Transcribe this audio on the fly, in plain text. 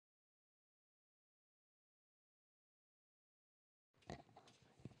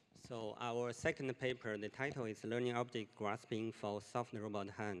So our second paper, the title is Learning Object Grasping for Soft Robot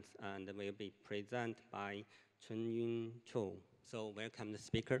Hands, and will be presented by Changhyun Choi. So welcome the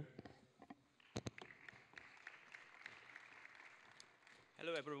speaker.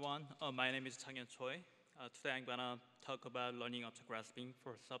 Hello everyone, my name is Changhyun Choi. Today I'm gonna talk about learning object grasping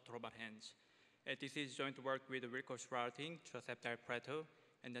for soft robot hands. This is joint work with Wilko Schwarting, DelPreto,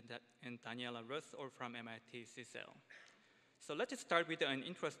 and Daniela all from MIT CSL. So let's start with an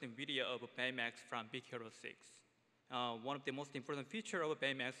interesting video of Baymax from Big Hero 6. One of the most important features of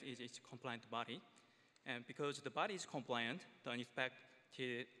Baymax is its compliant body. And because the body is compliant, the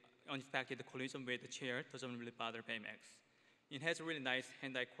unexpected collision with the chair doesn't really bother Baymax. It has really nice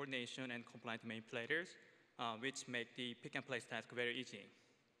hand-eye coordination and compliant manipulators, which make the pick-and-place task very easy.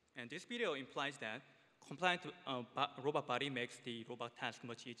 And this video implies that compliant robot body makes the robot task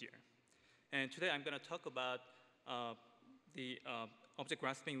much easier. And today I'm going to talk about the object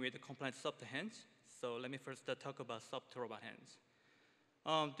grasping with the compliant soft hands. So let me first talk about soft robot hands.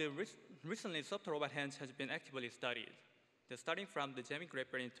 Recently, soft robot hands has been actively studied. Starting from the jamming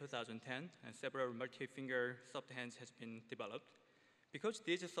grapper in 2010, and several multi-finger soft hands has been developed. Because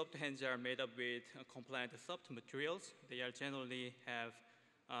these soft hands are made up with compliant soft materials, they generally have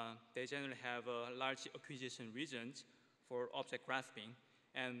large acquisition regions for object grasping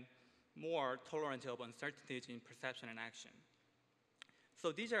and more tolerant of uncertainties in perception and action.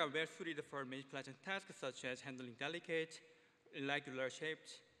 So these are well suited for manipulation tasks such as handling delicate, irregular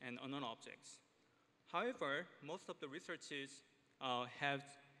shaped, and unknown objects. However, most of the researches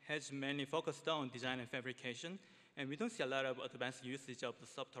has mainly focused on design and fabrication, and we don't see a lot of advanced usage of the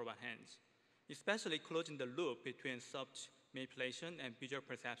soft robot hands. Especially closing the loop between soft manipulation and visual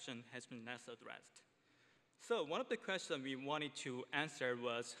perception has been less addressed. So one of the questions we wanted to answer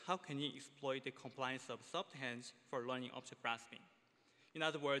was, how can you exploit the compliance of soft hands for learning object grasping? In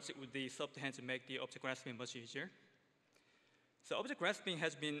other words, would the soft hands make the object grasping much easier? So object grasping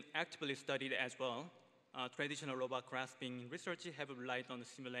has been actively studied as well. Traditional robot grasping research have relied on the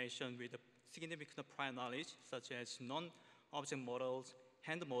simulation with significant prior knowledge, such as non-object models,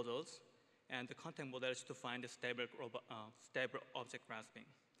 hand models, and the contact models to find a stable object grasping.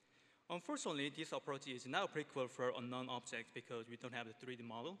 Unfortunately, this approach is not applicable for unknown objects because we don't have the 3D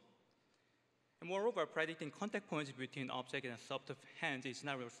model. And moreover, predicting contact points between object and soft hands is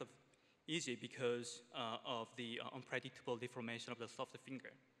not really easy because of the unpredictable deformation of the soft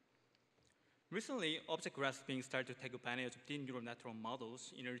finger. Recently, object grasping started to take advantage of deep neural network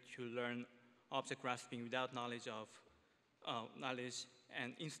models in order to learn object grasping without knowledge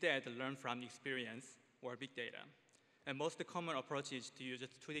and instead learn from experience or big data. And most common approach is to use a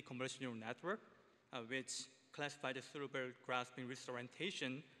 2D convolutional neural network, which classifies the cerebral grasping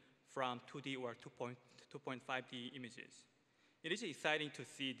orientation from 2D or 2.5D images. It is exciting to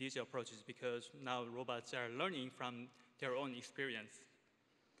see these approaches because now robots are learning from their own experience.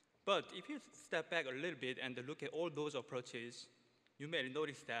 But if you step back a little bit and look at all those approaches, you may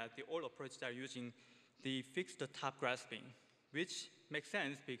notice that all approaches are using the fixed top grasping, which makes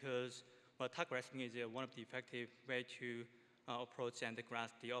sense because top grasping is one of the effective way to approach and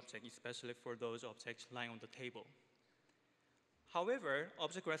grasp the object, especially for those objects lying on the table. However,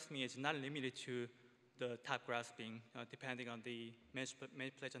 object grasping is not limited to the top grasping, depending on the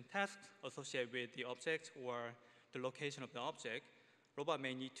manipulation tasks associated with the object or the location of the object. Robot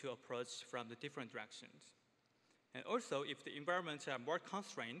may need to approach from the different directions. And also, if the environments are more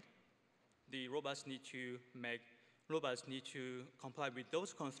constrained, the robots need to comply with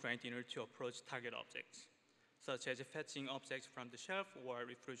those constraints in order to approach target objects, such as fetching objects from the shelf or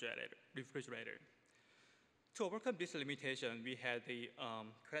refrigerator. To overcome this limitation, we had the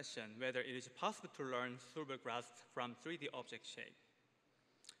question whether it is possible to learn cerebral grasp from 3D object shape.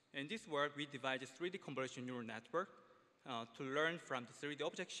 In this work, we devised a 3D convolutional neural network to learn from the 3D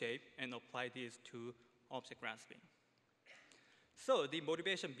object shape and apply this to object grasping. So the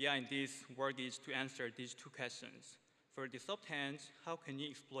motivation behind this work is to answer these two questions. For the soft hands, how can you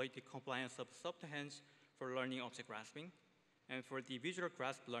exploit the compliance of soft hands for learning object grasping? And for the visual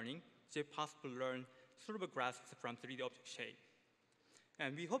grasp learning, is it possible to learn cerebral grasp from 3D object shape?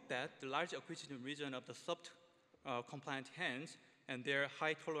 And we hope that the large acquisition region of the soft compliant hands and their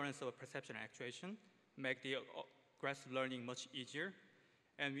high tolerance of perception and actuation make the grasp learning much easier.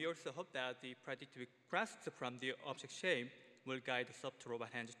 And we also hope that the predictive grasp from the object shape will guide the soft robot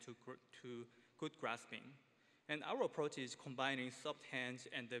hands to good grasping. And our approach is combining soft hands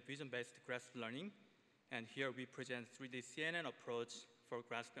and the vision-based grasp learning. And here we present 3D CNN approach for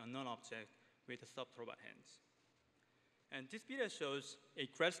grasping unknown object with the soft robot hands. And this video shows a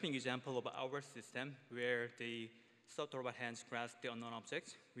grasping example of our system where the soft robot hands grasp the unknown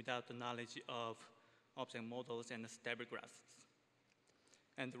objects without the knowledge of object models and stable grasps.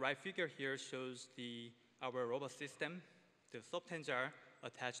 And the right figure here shows our robot system. The soft hands are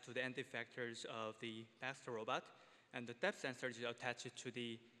attached to the end effectors of the Baxter robot, and the depth sensor is attached to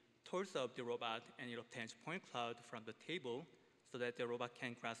the torso of the robot, and it obtains point cloud from the table so that the robot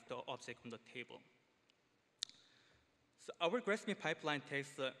can grasp the object from the table. So our grasping pipeline takes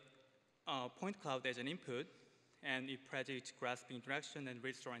the point cloud as an input, and it predicts grasping direction and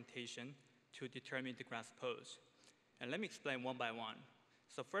wrist orientation to determine the grasp pose. And let me explain one by one.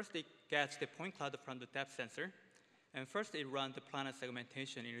 So first, it gets the point cloud from the depth sensor, and first it runs the planar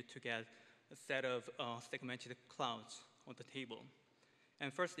segmentation in order to get a set of segmented clouds on the table.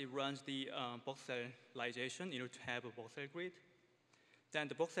 And first, it runs the voxelization in order to have a voxel grid. Then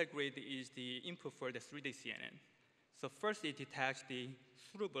the voxel grid is the input for the 3D CNN. So first, it detects the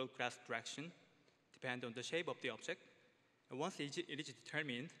suitable grasp direction, depending on the shape of the object. And once it is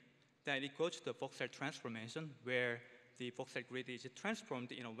determined, then it goes to the voxel transformation, where the voxel grid is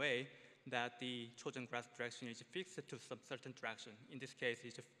transformed in a way that the chosen grasp direction is fixed to some certain direction. In this case,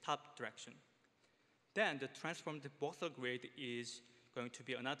 it's a top direction. Then the transformed voxel grid is going to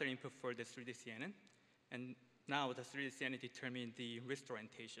be another input for the 3D CNN. And now the 3D CNN determines the wrist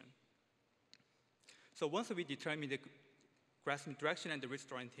orientation. So once we determine the grasping direction and the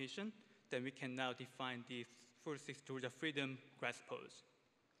wrist orientation, then we can now define the full 6-degree of freedom grasp pose.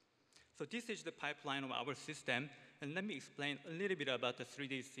 So this is the pipeline of our system, and let me explain a little bit about the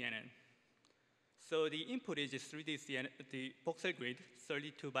 3D CNN. So the input is 3D CNN, the voxel grid,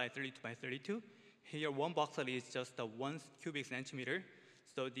 32 by 32 by 32. Here, one voxel is just 1 cubic centimeter.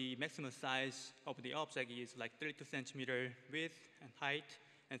 So the maximum size of the object is like 32 centimeter width and height,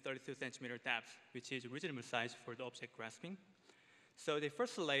 and 32 centimeter depth, which is a reasonable size for the object grasping. So the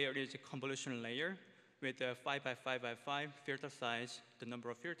first layer is a convolution layer with a 5 by 5 by 5 filter size. The number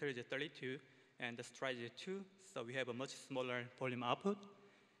of filters is 32, and the stride is 2. So we have a much smaller volume output.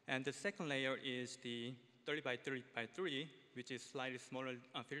 And the second layer is the 30 by 30 by 3, which is slightly smaller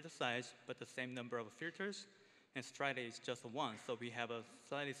filter size, but the same number of filters. And stride is just 1, so we have a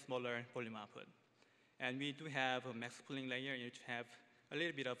slightly smaller volume output. And we do have a max pooling layer, which have a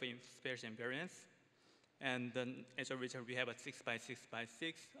little bit of space invariance. And then as a result, we have a 6 by 6 by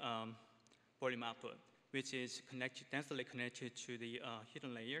 6 volume output, which is densely connected to the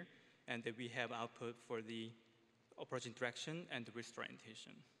hidden layer. And then we have output for the approaching direction and the wrist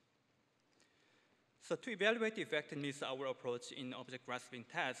orientation. So to evaluate the effectiveness of our approach in object grasping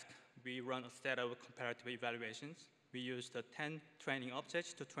task, we run a set of comparative evaluations. We use the 10 training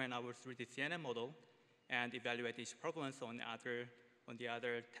objects to train our 3D CNN model and evaluate its performance on the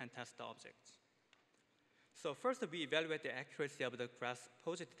other 10 test objects. So first, we evaluate the accuracy of the grasp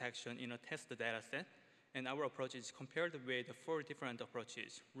pose detection in a test data set, and our approach is compared with 4 different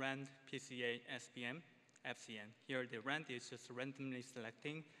approaches: RAND, PCA, SPM, FCN. Here, the RAND is just randomly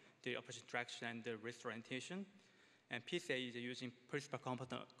selecting the approach direction and the wrist orientation, and PCA is using principal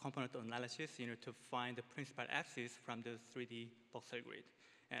component analysis in order to find the principal axis from the 3D voxel grid.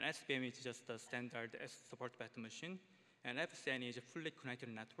 And SPM is just the standard support vector machine. And FCN is a fully connected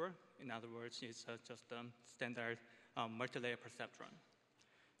network. In other words, it's just a standard multi-layer perceptron.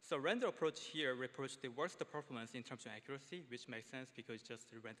 So random approach here reports the worst performance in terms of accuracy, which makes sense because it's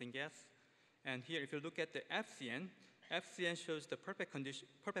just a random guess. And here, if you look at the FCN, FCN shows the perfect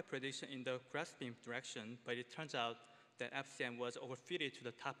prediction in the grasping direction, but it turns out that FCN was overfitted to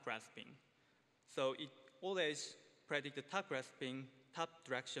the top grasping. So it always predicts the top grasping, top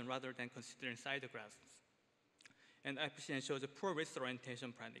direction, rather than considering side grasps. And FCN shows a poor wrist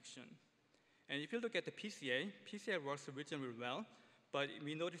orientation prediction. And if you look at the PCA, PCA works reasonably well, but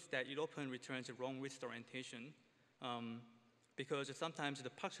we notice that it often returns the wrong wrist orientation because sometimes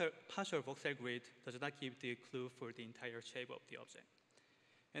the partial voxel grid does not give the clue for the entire shape of the object.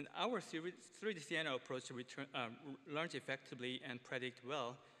 And our 3D CNN approach learns effectively and predict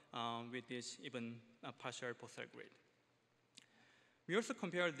well with this even partial voxel grid. We also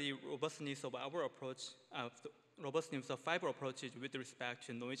compare the robustness of our approach, robustness of fiber approaches with respect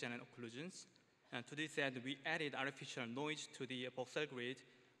to noise and occlusions. And to this end, we added artificial noise to the voxel grid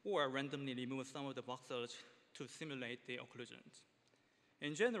or randomly remove some of the voxels to simulate the occlusions.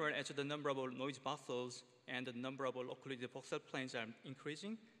 In general, as the number of noise voxels and the number of occluded voxel planes are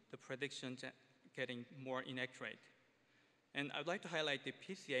increasing, the predictions are getting more inaccurate. And I'd like to highlight the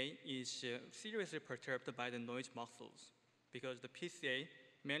PCA is seriously perturbed by the noise voxels because the PCA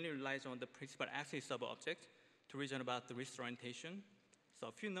mainly relies on the principal axis of object to reason about the wrist orientation. So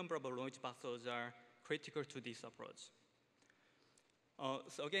a few number of noise voxels are critical to this approach.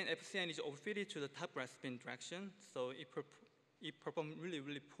 So again, FCN is overfitted to the top grasping direction, so it performed really,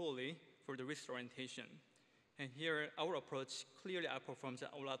 really poorly for the wrist orientation. And here, our approach clearly outperforms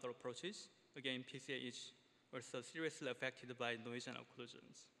all other approaches. Again, PCA is also seriously affected by noise and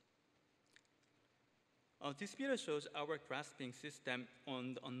occlusions. This video shows our grasping system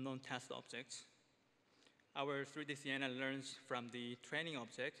on the unknown test objects. Our 3D CNN learns from the training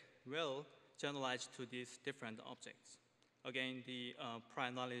object will generalize to these different objects. Again, the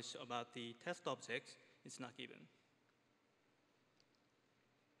prior knowledge about the test objects is not given.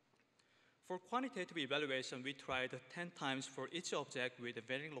 For quantitative evaluation, we tried 10 times for each object with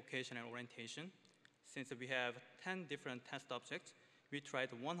varying location and orientation. Since we have 10 different test objects, we tried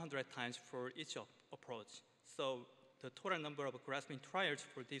 100 times for each approach. So the total number of grasping trials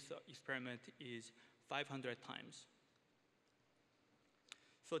for this experiment is 500 times.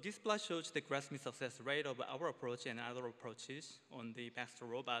 So this plot shows the grasping success rate of our approach and other approaches on the Baxter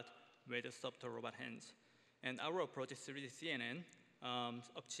robot with soft robot hands. And our approach is 3D CNN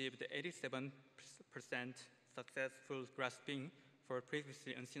achieved 87% successful grasping for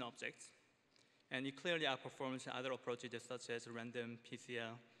previously unseen objects. And it clearly outperforms other approaches such as random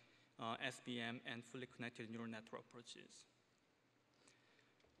PCL, SBM, and fully connected neural network approaches.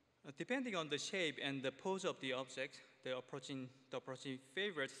 Depending on the shape and the pose of the object, the approaching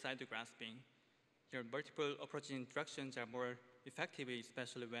favors side grasping. There are multiple approaching directions are more effective,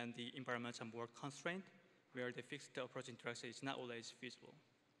 especially when the environments are more constrained, where the fixed approaching direction is not always feasible.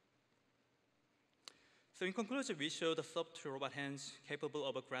 So in conclusion, we showed the soft robot hands capable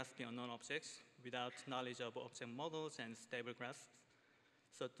of grasping unknown objects without knowledge of object models and stable grasps.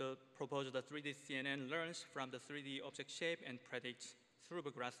 So the proposal, the 3D CNN learns from the 3D object shape and predicts through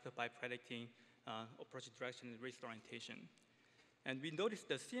the grasp by predicting approaching direction and wrist orientation. And we noticed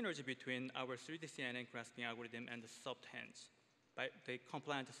the synergy between our 3D CNN grasping algorithm and the soft hands. By the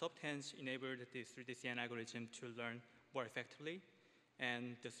compliant soft hands enabled the 3D CNN algorithm to learn more effectively,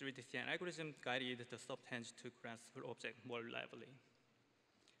 and the 3D CNN algorithm guided the soft hands to grasp the object more reliably.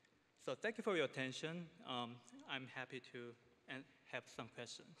 So thank you for your attention. I'm happy to have some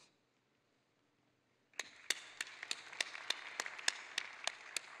questions.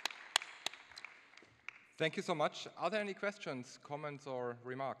 Thank you so much. Are there any questions, comments, or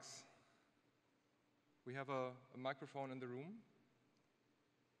remarks? We have a microphone in the room.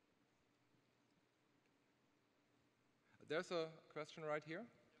 There's a question right here.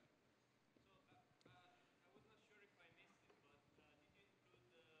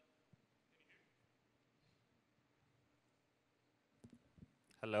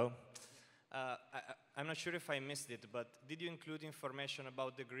 Hello. I'm not sure if I missed it, but did you include information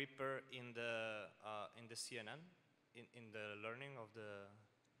about the gripper in the CNN, in the learning of the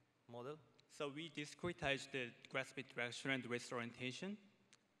model? So we discretized the grasping direction and wrist orientation.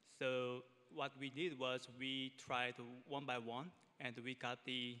 So what we did was we tried one by one, and we got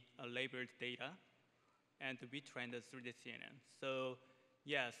the labeled data, and we trained the 3D CNN. So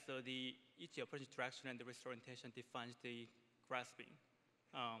yeah, so each approach direction and the wrist orientation defines the grasping.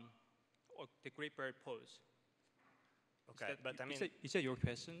 Or the gripper pose. Okay, but I mean... Is that your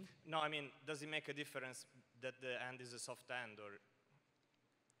question? No, I mean, does it make a difference that the hand is a soft hand, or?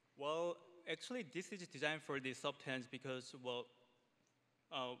 Well, actually, this is designed for the soft hands because, well,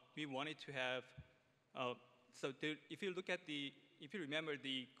 we wanted to have, if you look at if you remember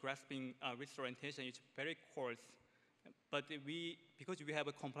the grasping wrist orientation, it's very coarse. But because we have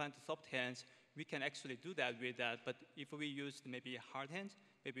a compliant soft hands, we can actually do that with that. But if we use maybe a hard hand,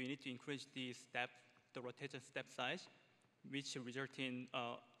 maybe we need to increase the rotation step size, which result in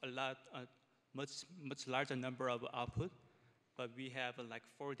much larger number of output. But we have like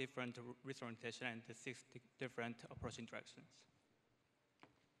 4 different wrist orientation and 6 different approaching directions.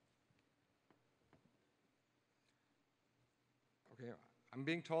 Okay, I'm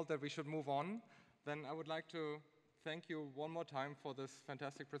being told that we should move on. Then I would like to thank you one more time for this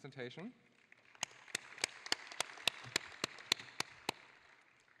fantastic presentation.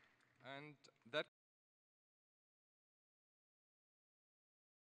 And that